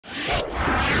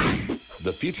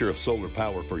The future of solar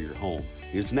power for your home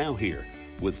is now here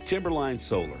with Timberline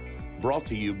Solar, brought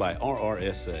to you by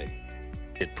RRSA.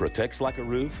 It protects like a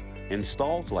roof,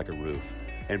 installs like a roof,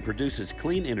 and produces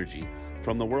clean energy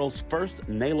from the world's first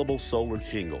nailable solar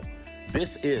shingle.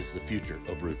 This is the future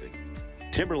of roofing.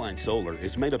 Timberline Solar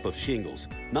is made up of shingles,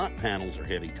 not panels or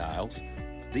heavy tiles.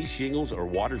 These shingles are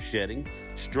water shedding,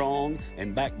 strong,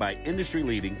 and backed by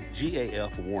industry-leading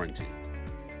GAF warranty.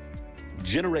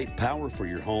 Generate power for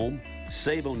your home,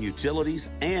 save on utilities,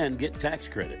 and get tax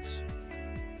credits.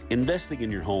 Investing in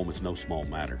your home is no small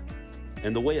matter,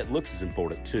 and the way it looks is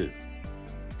important too.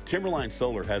 Timberline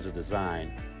Solar has a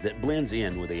design that blends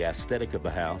in with the aesthetic of the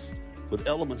house with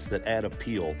elements that add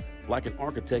appeal like an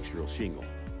architectural shingle.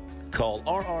 Call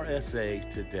RRSA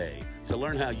today to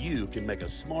learn how you can make a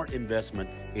smart investment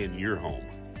in your home.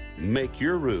 Make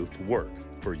your roof work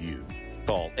for you.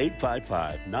 Call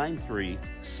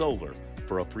 855-93-SOLAR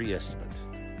for a free estimate.